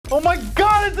Oh my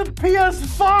god, it's a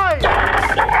PS5!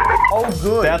 Oh,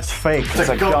 good. That's fake. It's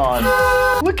a gun.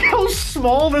 Look how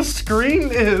small the screen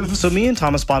is. So me and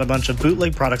Thomas bought a bunch of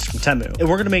bootleg products from Temu, and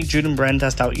we're gonna make Jude and Bren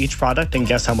test out each product and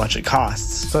guess how much it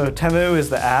costs. So Temu is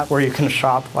the app where you can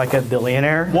shop like a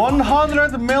billionaire.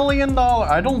 $100 million.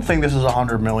 I don't think this is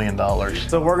 $100 million.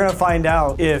 So we're gonna find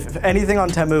out if anything on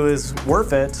Temu is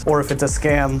worth it or if it's a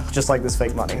scam, just like this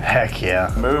fake money. Heck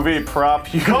yeah. Movie prop.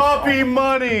 Copy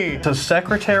money! To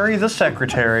Secretary the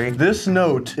Secretary, this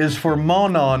note is for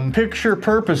Monon picture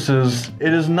purposes.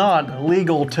 It is not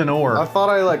legal tenor. I thought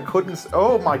I like couldn't.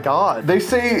 Oh my god. They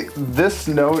say this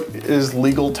note is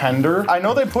legal tender. I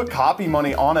know they put copy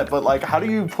money on it, but like, how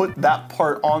do you put that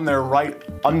part on there right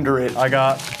under it? I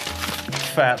got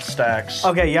fat stacks.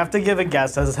 Okay, you have to give a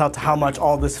guess as to how much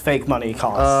all this fake money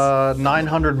costs.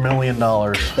 $900 million.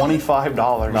 $25. No,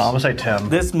 I'm gonna say 10.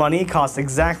 This money costs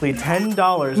exactly $10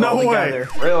 No altogether.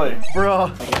 way. Really?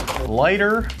 Bruh.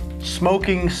 Lighter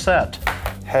smoking set.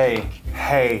 Hey,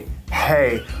 hey,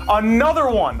 hey. Another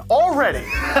one already.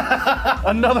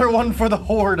 Another one for the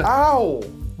horde. Ow.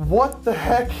 What the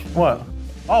heck? What?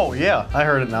 Oh yeah, I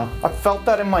heard it now. I felt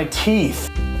that in my teeth.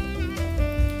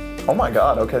 Oh my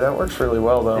god, okay, that works really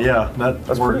well though. Yeah,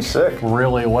 that's pretty sick.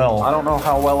 Really well. I don't know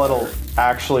how well it'll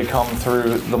actually come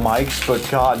through the mics, but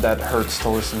god, that hurts to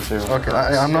listen to. Okay,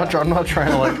 I'm not trying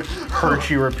to like hurt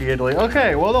you repeatedly.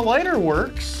 Okay, well the lighter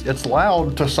works. It's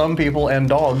loud to some people and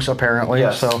dogs apparently.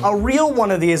 Yes. So A real one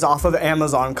of these off of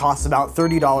Amazon costs about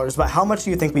 $30, but how much do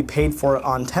you think we paid for it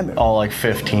on Temu? oh, like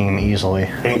 15 easily.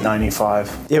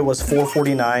 $8.95. It was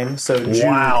 $4.49, so Jude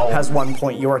Wow. has 1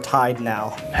 point. You are tied now.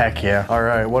 Heck yeah. All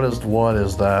right, what is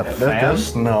that? Fan?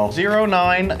 This? No.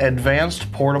 09 Advanced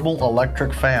Portable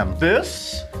Electric Fan. This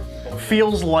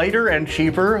feels lighter and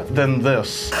cheaper than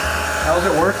this. How's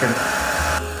it working?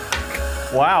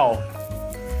 Wow.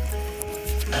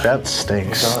 That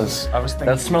stinks. It does. I was thinking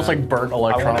That smells like burnt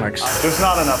electronics. There's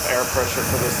not enough air pressure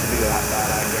for this to be that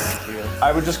bad, I guarantee you.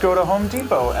 I would just go to Home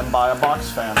Depot and buy a box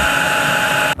fan.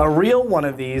 A real one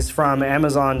of these from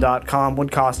Amazon.com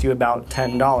would cost you about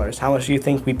 $10. How much do you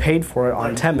think we paid for it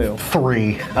on Temu?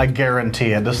 3. I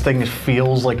guarantee it. This thing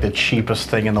feels like the cheapest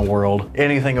thing in the world.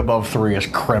 Anything above 3 is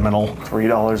criminal.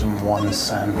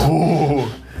 $3.01. Ooh.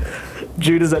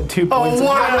 Jude is at 2 points. Oh,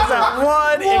 Bren is at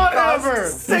 1. Whatever. It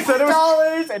costs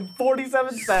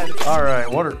 $6.47. All right,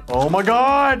 oh my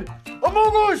god!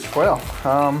 Among Us! Well,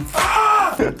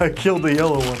 I killed the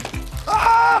yellow one.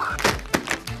 Ah!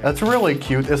 That's really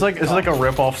cute. It's like a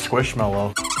rip-off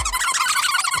Squishmallow.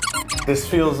 this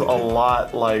feels a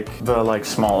lot like the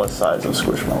smallest size of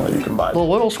Squishmallow you can buy. The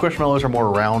little Squishmallows are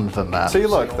more round than that. See,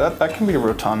 look, that can be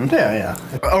rotund. Yeah.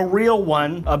 A real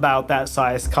one about that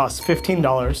size costs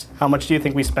 $15. How much do you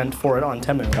think we spent for it on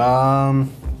Temu?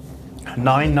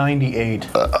 $9.98.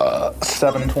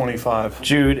 $7.25.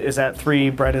 Jude is at 3,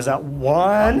 Bren is at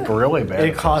 1. Really bad.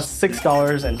 It costs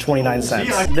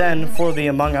 $6.29. Then for the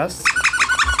Among Us,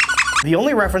 the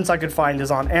only reference I could find is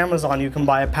on Amazon. You can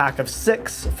buy a pack of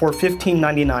 6 for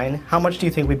 $15.99. How much do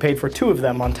you think we paid for 2 of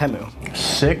them on Temu?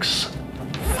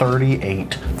 $6.38.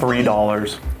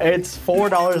 $3. It's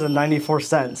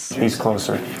 $4.94. He's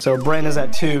closer. So Bren is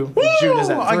at 2, Jude is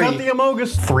at 3. I got the Among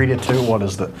Us. 3-2. What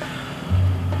is that?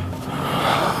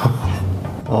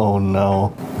 Oh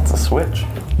no. It's a Switch.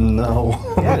 No.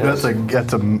 Yeah, that's a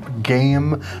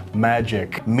game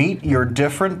magic. Meet your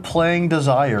different playing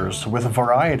desires with a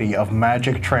variety of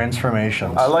magic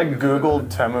transformations. I Googled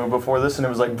Temu before this and it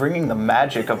was bringing the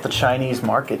magic of the Chinese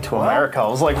market to America. I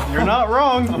was like, you're not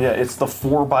wrong. Yeah, it's the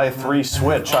 4x3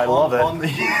 Switch. I love it.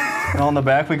 On the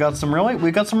back we got some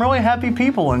really happy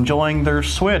people enjoying their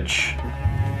Switch.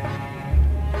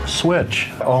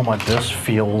 Oh my, this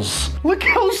feels... Look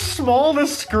how small the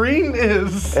screen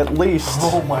is. At least,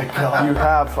 oh my god, you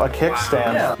have a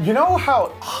kickstand. Yeah. You know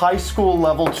how high school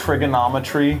level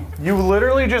trigonometry, you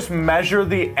literally just measure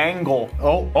the angle.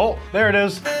 Oh, there it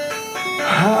is.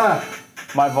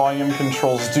 My volume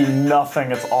controls do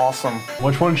nothing. It's awesome.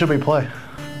 Which one should we play?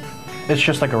 It's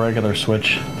just like a regular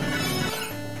Switch.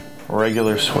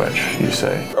 Regular Switch, you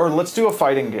say? Or let's do a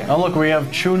fighting game. Oh look, we have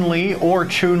Chun-Li or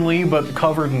Chun-Li but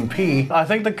covered in pee. I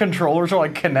think the controllers are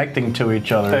connecting to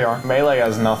each other. They are. Melee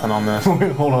has nothing on this.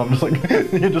 Wait, hold on,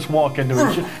 you just walk into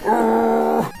each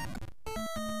other.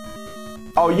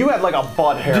 Oh, you had a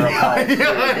butt hair of health.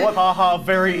 Yeah. What? Haha,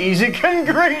 very easy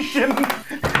congregation.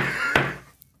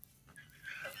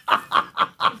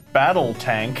 Battle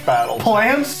tank.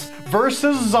 Plants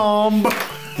versus Zomb.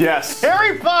 Yes.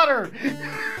 Harry Potter.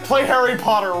 Play Harry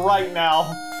Potter right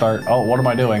now. Start. Oh, what am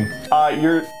I doing?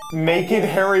 You're naked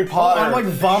Harry Potter. I'm like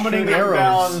vomiting shooting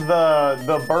arrows down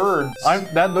the birds.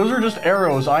 Those are just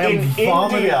arrows. I am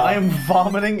vomiting. India. I am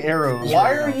vomiting arrows.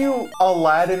 Why are you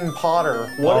Aladdin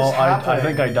Potter? What is happening? I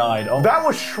think I died. Oh, That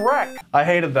was Shrek. I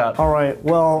hated that. All right,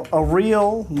 well, a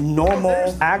real,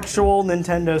 normal, actual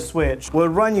Nintendo Switch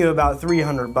would run you about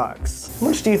 300 bucks. How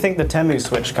much do you think the Temu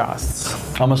Switch costs?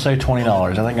 I'm gonna say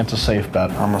 $20. I think it's a safe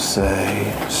bet. I'm gonna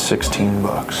say 16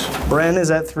 bucks. Bren is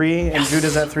at 3 and Jude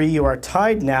is at 3. You are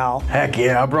tied now Heck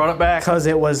yeah, I brought it back. because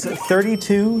it was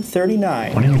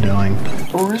 32.39. What are you doing?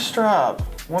 Wrist strap.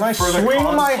 When I the swing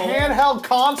my console? handheld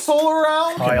console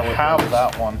around, I can have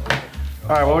that one. All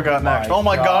right, what we got next? Oh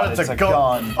my God, it's a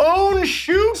gun. Oh,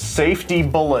 shoot! Safety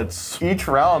bullets. Each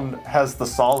round has the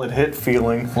solid hit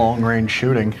feeling. Long range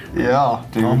shooting. Yeah,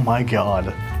 dude. Oh my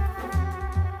God.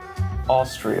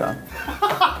 Austria.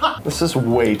 This is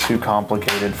way too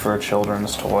complicated for a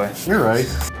children's toy. You're right.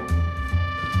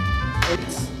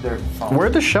 They're fun.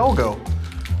 Where'd the shell go?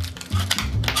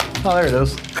 Oh, there it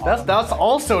is. That's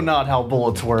also not how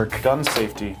bullets work. Gun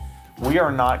safety. We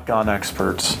are not gun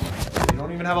experts. You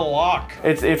don't even have a lock.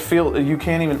 You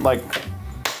can't even like.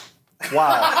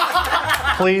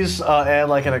 Wow. Please add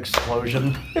like an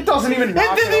explosion. It doesn't even. It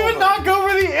didn't even knock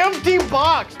over the empty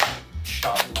box.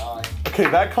 Okay,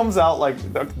 that comes out like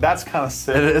that's kind of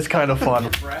sick. It's kind of fun.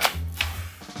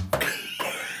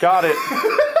 Got it.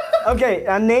 Okay,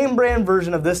 a name brand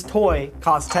version of this toy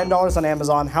costs $10 on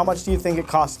Amazon. How much do you think it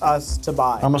costs us to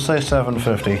buy? I'm gonna say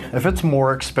 $7.50. If it's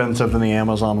more expensive than the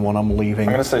Amazon one, I'm leaving.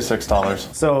 I'm gonna say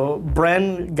 $6. So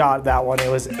Bren got that one. It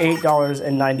was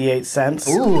 $8.98.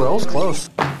 Ooh, that was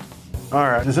close. All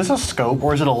right, is this a scope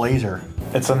or is it a laser?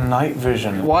 It's a night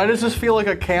vision. Why does this feel like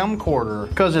a camcorder?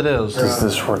 Because it is. Does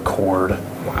this record?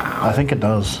 I think it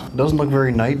does. It doesn't look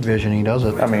very night vision-y, does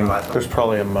it? I mean, there's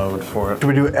probably a mode for it. Do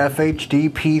we do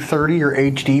FHD P30 or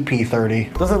HD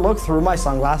P30? Does it look through my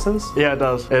sunglasses? Yeah, it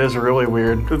does. It is really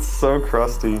weird. It's so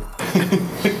crusty. I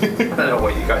don't know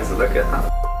what you guys are looking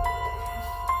at.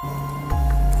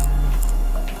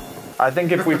 I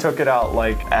think if we took it out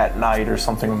like at night or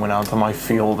something and went out to my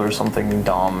field or something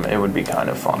dumb, it would be kind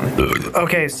of fun.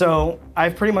 Okay, so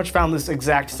I've pretty much found this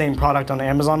exact same product on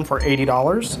Amazon for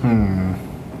 $80. I'm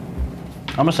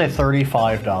gonna say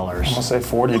 $35. I'm gonna say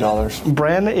 $40.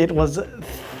 Bren, it was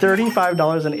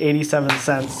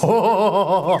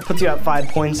 $35.87. Puts you at 5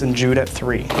 points and Jude at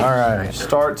 3. All right.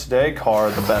 Start today car,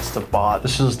 the best of bot.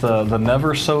 This is the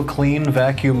Never So Clean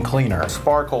vacuum cleaner.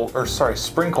 Sprinkle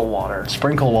water.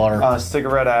 Sprinkle water.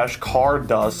 Cigarette ash, car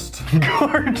dust,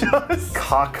 Car dust.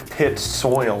 cockpit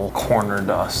soil, corner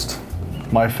dust.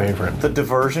 My favorite. The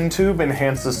diversion tube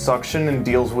enhances suction and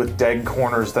deals with dead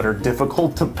corners that are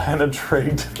difficult to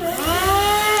penetrate.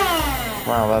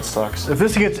 Wow, that sucks. If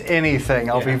this gets anything,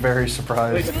 I'll be very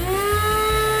surprised.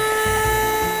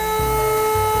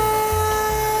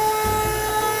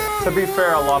 To be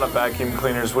fair, a lot of vacuum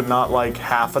cleaners would not like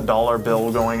half $1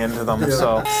 bill going into them.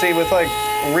 So, see, with like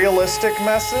realistic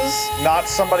messes, not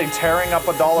somebody tearing up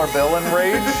 $1 bill in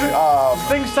rage. This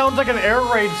thing sounds like an air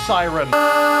raid siren.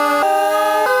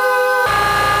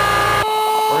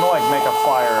 We're gonna like make a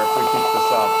fire if we keep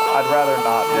this up. I'd rather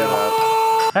not do that.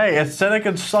 Hey, it said it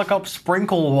could suck up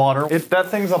sprinkle water. That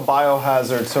thing's a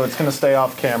biohazard, so it's gonna stay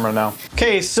off camera now.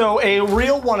 Okay, so a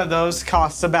real one of those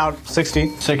costs about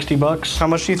 60. 60 bucks. How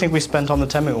much do you think we spent on the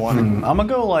Temu one? I'm gonna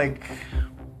go like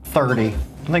 30. I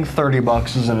think 30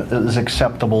 bucks is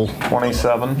acceptable.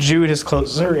 27. Jude is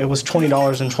closer. It was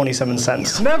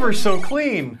 $20.27. Never so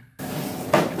clean.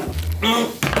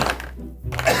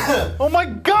 Oh my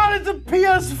God, it's a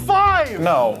PS5!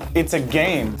 No, it's a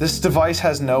game. This device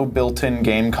has no built-in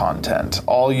game content.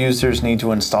 All users need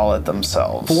to install it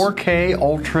themselves. 4K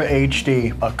Ultra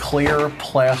HD, a clear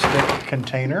plastic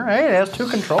container. Hey, it has 2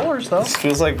 controllers though. This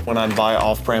feels like when I buy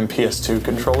off-brand PS2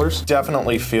 controllers.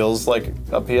 Definitely feels like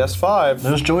a PS5.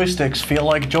 Those joysticks feel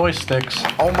like joysticks.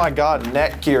 Oh my God,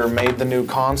 Netgear made the new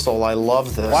console. I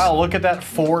love this. Wow, look at that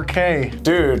 4K.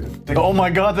 Dude. Oh my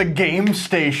God, the game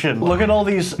station. Look at all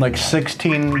these like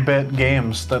 16-bit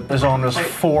games that is on this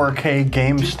 4K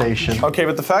game station. Okay,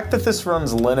 but the fact that this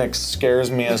runs Linux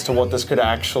scares me as to what this could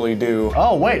actually do.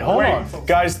 Oh, wait, hold on.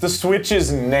 Guys, the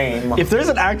Switch's name. If there's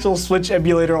an actual Switch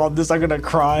emulator on this, I'm gonna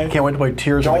cry. Can't wait to play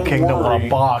Tears of the Don't Kingdom on worry. a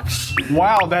box.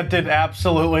 Wow, that did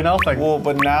absolutely nothing. Well,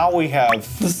 but now we have...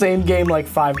 The same game like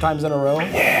 5 times in a row.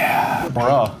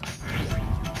 Bruh.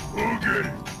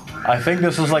 I think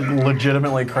this is like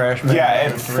legitimately Crash Bandicoot. Yeah,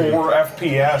 at 4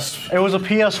 FPS. It was a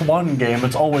PS1 game.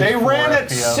 It's always They 4 ran at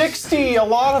FPS. 60 a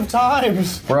lot of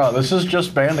times. Bro, this is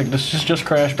just This is just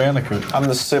Crash Bandicoot. I'm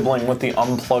the sibling with the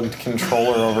unplugged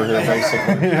controller over here,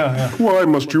 basically. Yeah. Why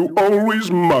must you always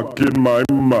muck in my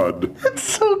mud? It's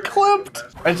so clipped.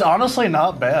 It's honestly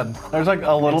not bad. There's like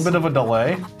a little bit of a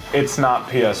delay. It's not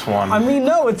PS1. I mean,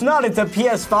 no, it's not. It's a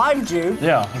PS5, Jude.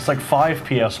 Yeah, it's like 5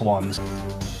 PS1s.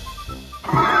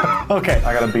 Okay.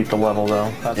 I gotta beat the level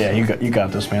though. Yeah, you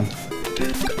got this, man.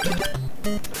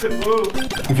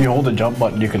 If you hold the jump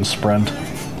button, you can sprint.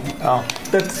 Oh,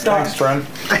 That's thanks, Bren.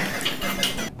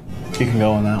 You can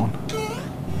go on that one.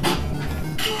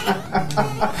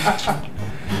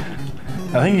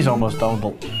 I think he's almost done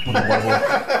with the level.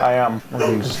 I am. We're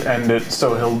gonna just end it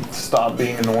so he'll stop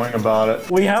being annoying about it.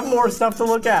 We have more stuff to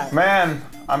look at. Man,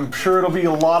 I'm sure it'll be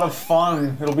a lot of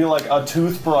fun. It'll be like a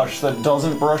toothbrush that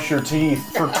doesn't brush your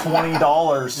teeth for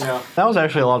 $20. Yeah. That was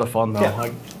actually a lot of fun, though. Yeah.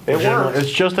 Like, It worked.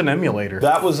 It's just an emulator.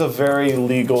 That was a very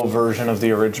legal version of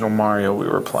the original Mario we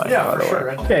were playing, by the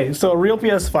way. Okay, so a real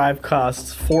PS5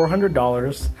 costs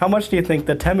 $400. How much do you think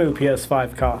the Temu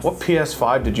PS5 costs? What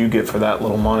PS5 did you get for that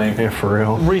little money? Yeah, for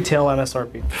real. Retail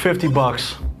MSRP. 50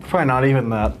 bucks. Probably not even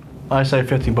that. I say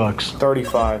 50 bucks.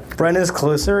 35. Bren is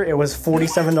closer. It was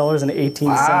 $47.18.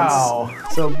 Wow.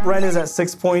 So Bren is at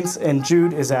 6 points and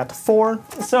Jude is at 4.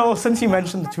 So since you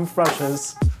mentioned the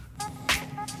toothbrushes,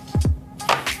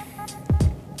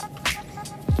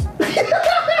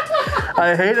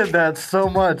 I hated that so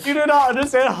much. you do not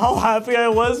understand how happy I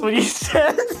was when you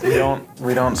said.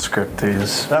 We don't script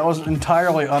these. That was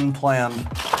entirely unplanned.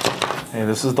 Hey,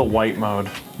 this is the white mode.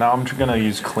 Now I'm gonna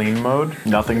use clean mode.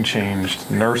 Nothing changed.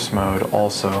 Nurse mode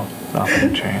also.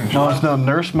 Nothing changed. No, it's no,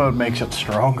 nurse mode makes it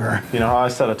stronger. You know how I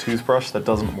said a toothbrush that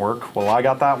doesn't work? Well, I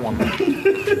got that one.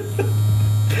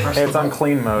 Hey, it's on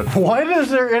clean mode. Why is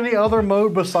there any other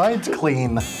mode besides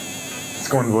clean? It's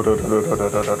going.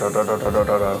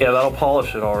 Yeah, that'll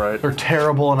polish it all right. They're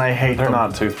terrible and I hate They're them.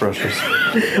 not toothbrushes.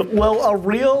 Well, a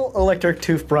real electric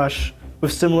toothbrush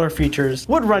with similar features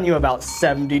would run you about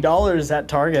 $70 at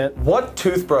Target. What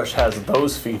toothbrush has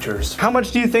those features? How much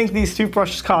do you think these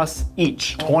toothbrushes cost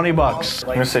each? 20 bucks. I'm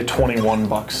gonna say 21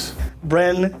 bucks.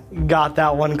 Bren got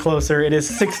that one closer. It is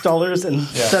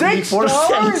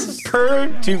 $6.74 per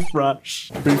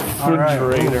toothbrush.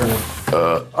 Refrigerator.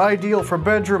 Ideal for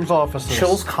bedrooms, offices.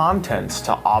 Chills contents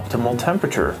to optimal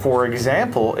temperature. For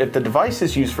example, if the device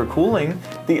is used for cooling,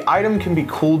 the item can be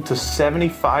cooled to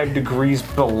 75 degrees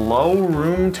below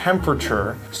room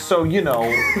temperature. So,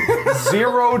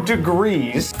 0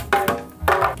 degrees.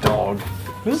 Dog.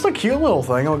 This is a cute little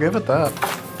thing, I'll give it that.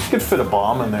 Could fit a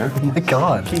bomb in there. Oh my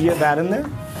god. Can you get that in there?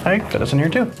 Hey, fit us in here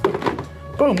too.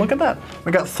 Boom, look at that.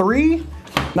 We got 3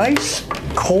 nice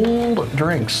cold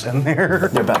drinks in there.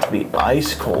 They're about to be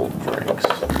ice cold drinks.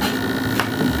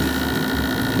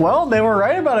 Well, they were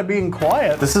right about it being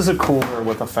quiet. This is a cooler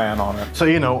with a fan on it. So,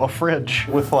 a fridge.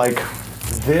 With like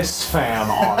this fan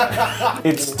on it.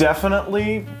 It's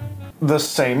definitely the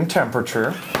same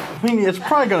temperature. I mean, it's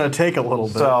probably gonna take a little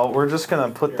bit. So we're just gonna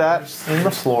put that in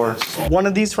the floor. One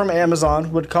of these from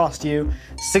Amazon would cost you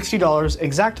 $60,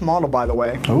 exact model by the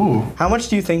way. Ooh. How much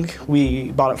do you think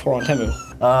we bought it for on Temu?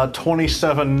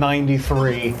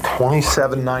 $27.93.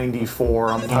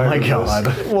 $27.94. I'm Oh tired my of god.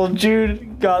 this. Well,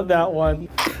 Jude got that one.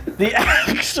 The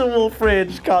actual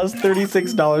fridge cost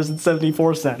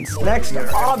 $36.74. Next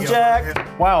object.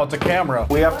 Wow, it's a camera.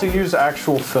 We have to use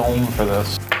actual film for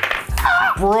this.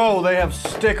 Bro, they have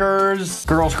stickers.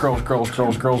 Girls, girls, girls,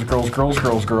 girls, girls, girls, girls,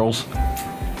 girls, girls.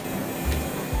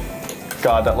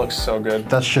 God, that looks so good.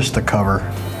 That's just the cover.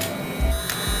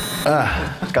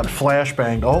 It's got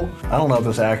flashbanged. Oh, I don't know if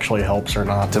this actually helps or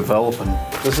not. Developing.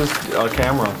 This is a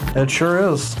camera. It sure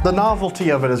is. The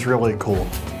novelty of it is really cool.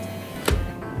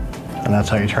 And that's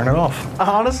how you turn it off.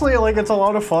 Honestly, it's a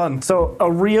lot of fun. So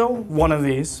a real one of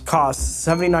these costs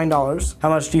 $79. How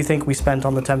much do you think we spent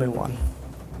on the Temu one?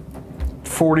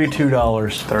 $42.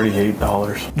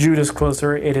 $38. Jude is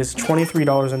closer. It is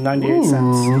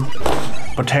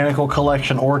 $23.98. Botanical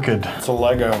Collection Orchid. It's a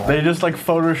Lego. They just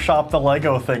Photoshop the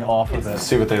Lego thing off of Let's it.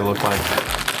 see what they look like.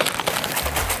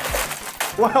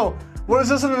 Wow, what is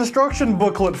this an instruction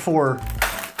booklet for?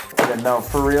 Yeah, no,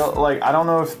 for real, I don't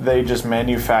know if they just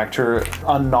manufacture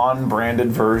a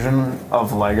non-branded version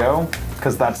of Lego,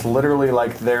 because that's literally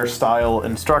their style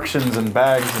instructions and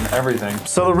bags and everything.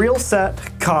 So the real set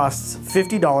costs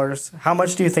 $50. How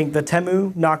much do you think the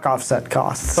Temu knockoff set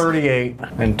costs?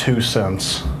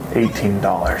 $38.02.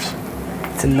 $18.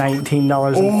 It's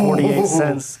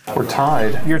 $19.48. We're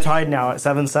tied. You're tied now at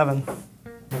 7-7.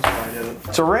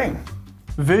 It's a ring.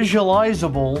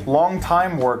 visualizable. Long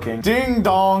time working. Ding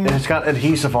dong. And it's got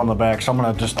adhesive on the back, so I'm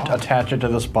gonna just attach it to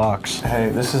this box. Hey,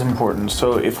 this is important.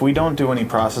 So if we don't do any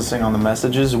processing on the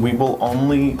messages, we will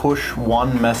only push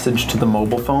one message to the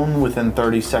mobile phone within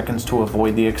 30 seconds to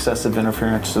avoid the excessive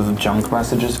interference of junk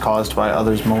messages caused by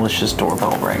others' malicious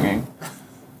doorbell ringing.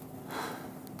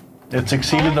 It's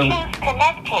exceeded the...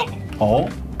 Connected. Oh?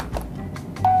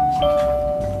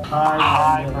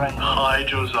 Hi, Bren. Hi,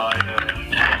 Josiah.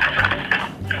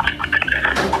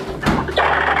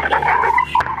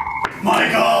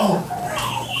 Michael!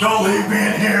 Don't leave me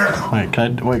in here!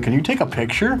 Wait, can you take a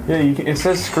picture? Yeah, it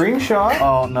says screenshot.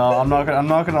 Oh no, I'm not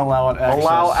gonna allow it access.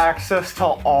 Allow access to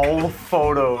all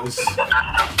photos.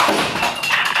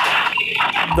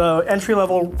 The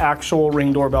entry-level actual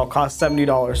Ring doorbell costs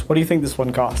 $70. What do you think this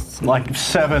one costs? Like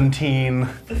 17.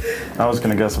 I was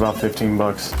gonna guess about 15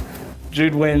 bucks.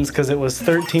 Jude wins because it was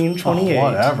 $13.28. Oh,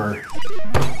 whatever.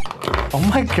 Oh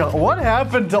my god, what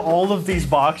happened to all of these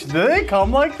boxes? Do they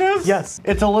come like this? Yes.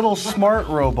 It's a little smart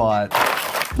robot.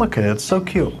 Look at it, it's so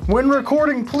cute. When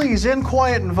recording, please, in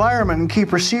quiet environment, and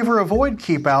keep receiver avoid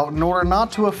keep out in order not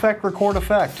to affect record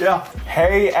effect. Yeah.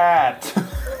 Hey at.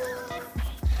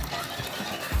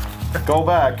 Go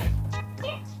back.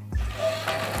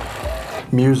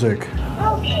 Music.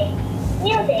 Okay.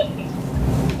 Music.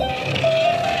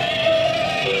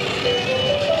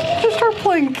 Just start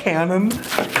playing canon.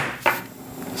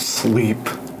 Sleep.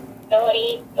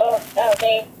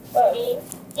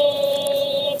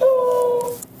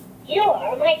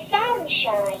 You're my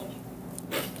sunshine.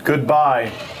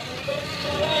 Goodbye.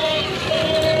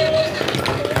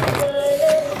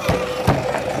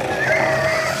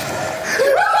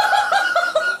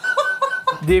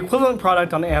 The equivalent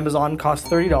product on Amazon costs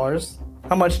 $30.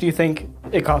 How much do you think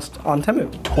it cost on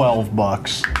Temu? 12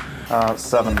 bucks.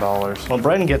 $7. Well,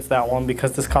 Bren gets that one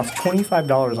because this costs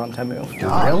 $25 on Temu.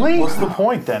 Really? What's the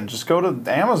point then? Just go to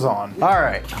Amazon. All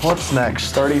right, what's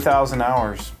next? 30,000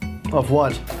 hours. Of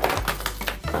what?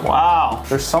 Wow.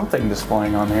 There's something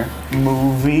displaying on here.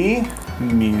 Movie,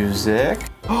 music.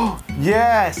 Oh,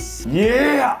 yes.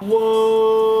 Yeah.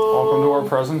 Whoa. Welcome to our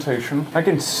presentation. I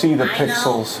can see the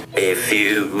pixels. A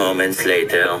few moments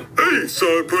later. Hey,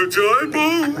 Super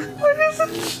Giant. What is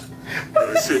it?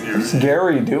 What's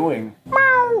Gary doing?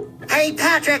 Hey,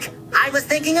 Patrick, I was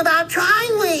thinking about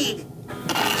trying weed.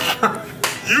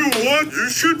 You what? You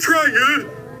should try it.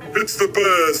 It's the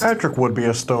best. Patrick would be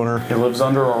a stoner. He lives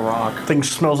under a rock. Thing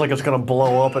smells like it's gonna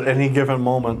blow up at any given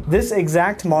moment. This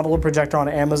exact model of projector on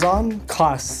Amazon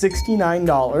costs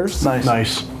 $69.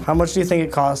 Nice. How much do you think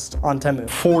it cost on Temu?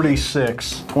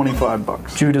 46. 25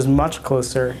 bucks. Jude is much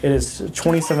closer. It is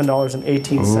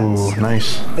 $27.18. Ooh,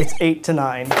 nice. It's 8 to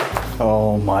 9.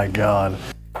 Oh my god.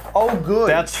 Oh, good.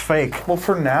 That's fake. Well,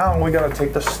 for now, we gotta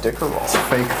take the sticker off. It's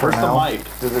fake for Where's now. the mic?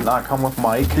 Does it not come with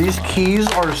mic? These keys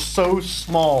are so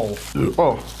small.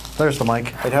 Oh, there's the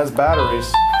mic. It has batteries,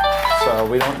 so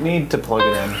we don't need to plug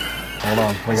it in. Hold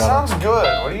on, we got Sounds good.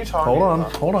 What are you talking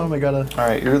about? Hold on, we gotta. All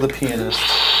right, you're the pianist.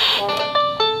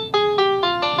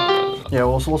 Yeah,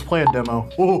 well, so let's play a demo.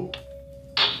 Ooh.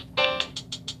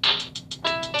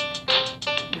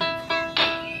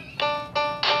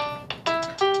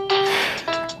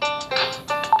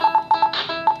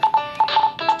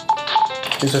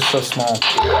 These are so small.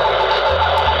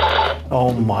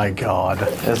 Oh my god.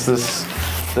 Is this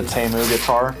the Temu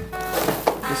guitar?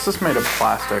 This is made of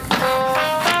plastic.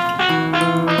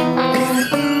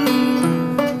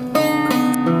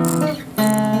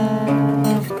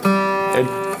 It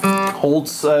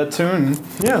holds a tune.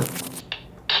 Yeah.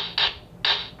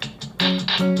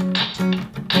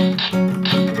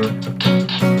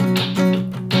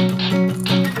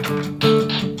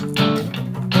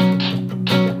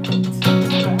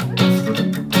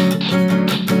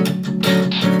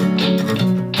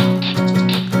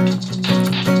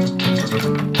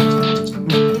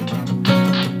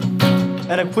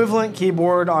 Equivalent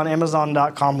keyboard on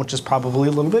Amazon.com, which is probably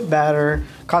a little bit better,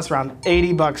 costs around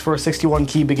 80 bucks for a 61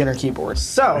 key beginner keyboard.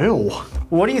 So, Ew.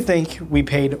 What do you think we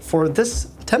paid for this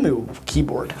Temu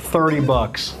keyboard? 30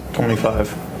 bucks.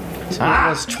 25. It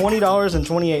was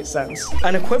 $20.28.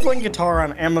 An equivalent guitar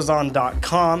on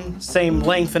Amazon.com, same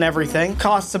length and everything,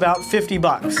 costs about 50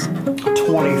 bucks.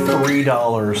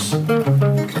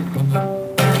 $23.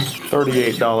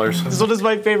 $38. This one is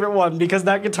my favorite one because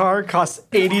that guitar costs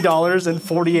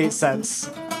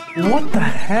 $80.48. What the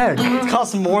heck? It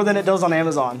costs more than it does on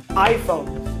Amazon.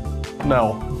 iPhone.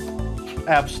 No.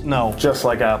 Apps, no. Just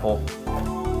like Apple.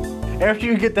 After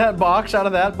you get that box out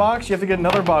of that box, you have to get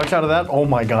another box out of that. Oh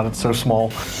my god, it's so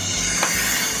small.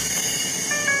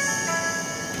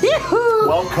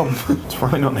 Welcome. It's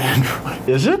running on Android.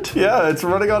 Is it? Yeah, it's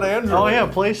running on Android. Oh yeah,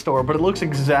 Play Store, but it looks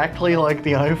exactly like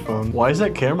the iPhone. Why is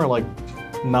that camera like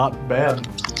not bad?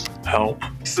 Help.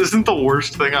 This isn't the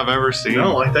worst thing I've ever seen.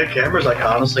 No, like that camera's like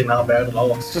honestly not bad at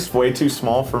all. It's just way too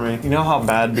small for me. You know how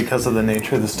bad, because of the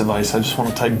nature of this device, I just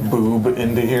want to type boob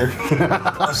into here?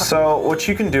 So what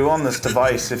you can do on this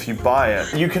device, if you buy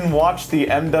it, you can watch the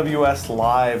MWS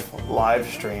live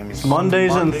streams.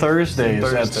 Mondays and Thursdays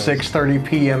at 6:30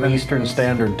 p.m. Eastern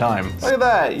Standard Time. Look at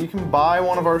that. You can buy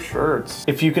one of our shirts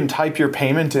if you can type your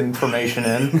payment information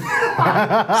in.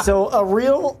 So a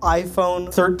real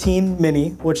iPhone 13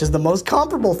 mini, which is the most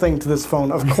comparable thing to this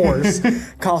phone, of course,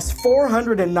 costs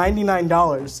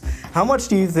 $499. How much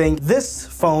do you think this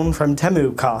phone from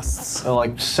Temu costs?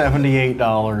 Like $78.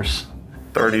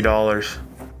 $30.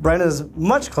 Bren is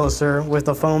much closer, with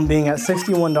the phone being at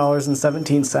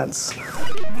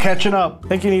 $61.17. Catching up. I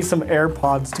think you need some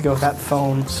AirPods to go with that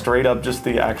phone. Straight up just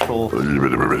the actual...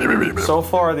 So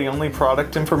far, the only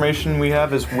product information we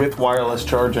have is with wireless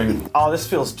charging. Oh, this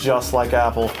feels just like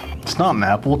Apple. It's not an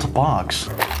Apple, it's a box.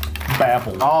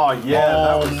 Apple. Oh,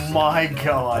 yeah. Oh my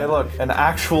god. Hey, look, an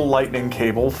actual lightning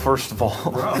cable, first of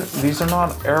all. These are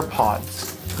not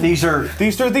AirPods. These are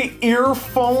the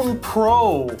Earphone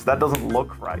Pro. That doesn't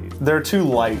look right. They're too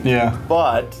light. Yeah.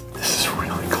 But this is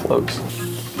really close.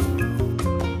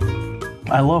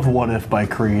 I love What If by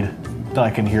Creed that I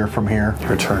can hear from here.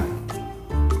 Your turn.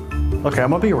 Okay,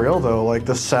 I'm gonna be real though, like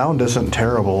the sound isn't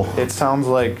terrible. It sounds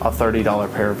like a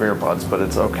 $30 pair of earbuds, but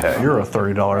it's okay. You're a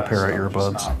 $30 pair of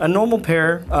earbuds. A normal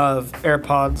pair of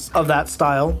AirPods of that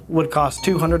style would cost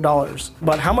 $200.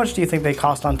 But how much do you think they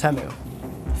cost on Temu?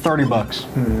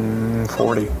 $30.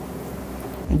 40.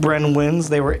 Bren wins.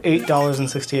 They were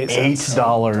 $8.68.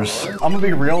 $8. I'm gonna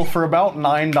be real, for about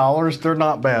 $9, they're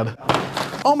not bad.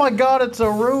 Oh my god, it's a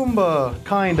Roomba,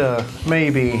 kinda,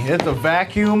 maybe. It's a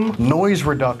vacuum noise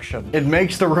reduction. It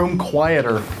makes the room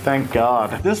quieter. Thank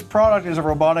God. This product is a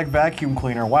robotic vacuum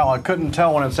cleaner. Wow, I couldn't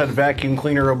tell when it said vacuum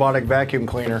cleaner, robotic vacuum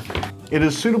cleaner. It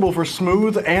is suitable for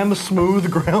smooth and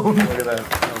smooth ground. Look at that.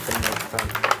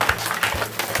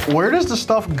 Where does the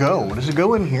stuff go? Does it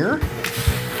go in here?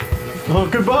 Oh,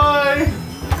 goodbye!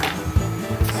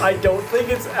 I don't think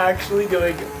it's actually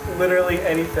doing literally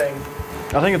anything.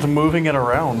 I think it's moving it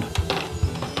around.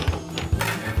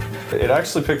 It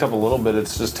actually picked up a little bit.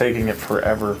 It's just taking it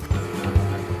forever.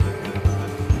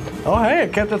 Oh, hey,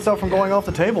 it kept itself from going off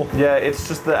the table. Yeah, it's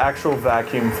just the actual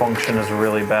vacuum function is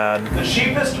really bad. The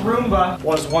cheapest Roomba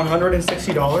was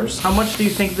 $160. How much do you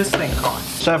think this thing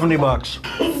costs? 70 bucks.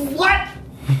 What?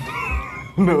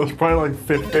 No, it's probably like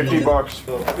 50 bucks.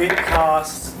 It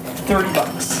costs 30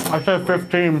 bucks. I said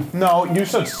 15. No, you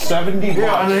said 70 bucks.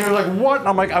 Yeah, and then he was like, what?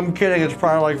 I'm like, I'm kidding, it's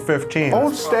probably like 15.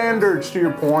 Old standards to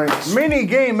your points. Mini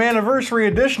Game Anniversary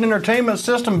Edition Entertainment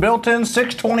System built-in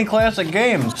 620 classic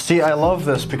games. See, I love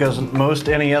this because most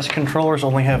NES controllers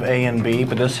only have A and B,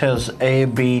 but this has A,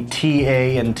 B, T,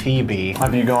 A, and TB.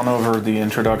 Have you gone over the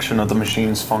introduction of the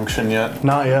machine's function yet?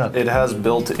 Not yet. It has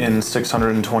built-in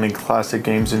 620 classic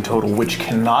games in total, which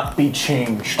cannot be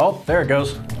changed. Oh, there it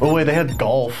goes. Oh wait, they had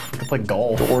golf. You could play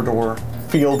golf. Door,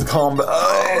 field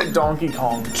combat, Donkey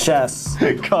Kong. Chess.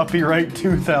 Copyright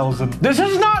 2000. This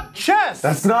is not chess!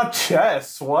 That's not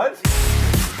chess, what?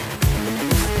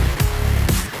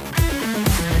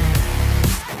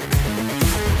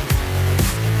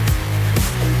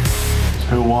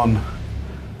 Who won?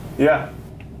 Yeah.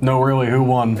 No, really, who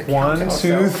won? 1,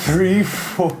 2, 3,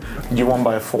 4. You won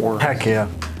by 4. Heck yeah.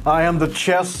 I am the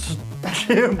chess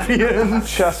champion.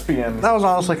 Chespian. That was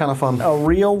honestly kind of fun. A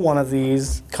real one of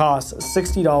these costs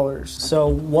 $60. So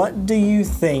what do you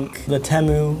think the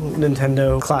Temu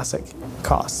Nintendo Classic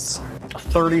costs?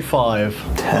 35.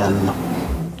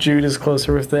 10. Jude is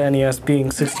closer with the NES being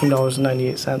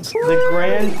 $16.98. The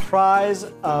grand prize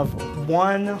of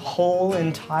one whole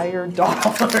entire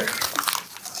dollar.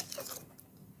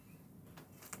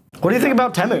 What do you think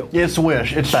about Temu? It's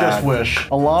Wish. It's just Wish.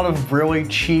 A lot of really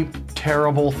cheap,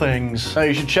 terrible things.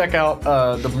 You should check out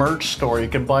the merch store. You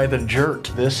can buy the Jurt,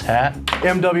 this hat.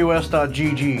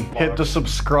 MWS.gg. Hit the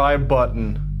subscribe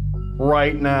button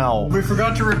right now. We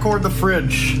forgot to record the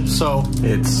fridge, so.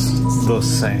 It's the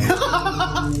same.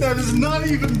 That is not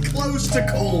even close to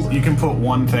cold. You can put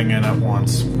one thing in at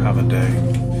once. Have a day.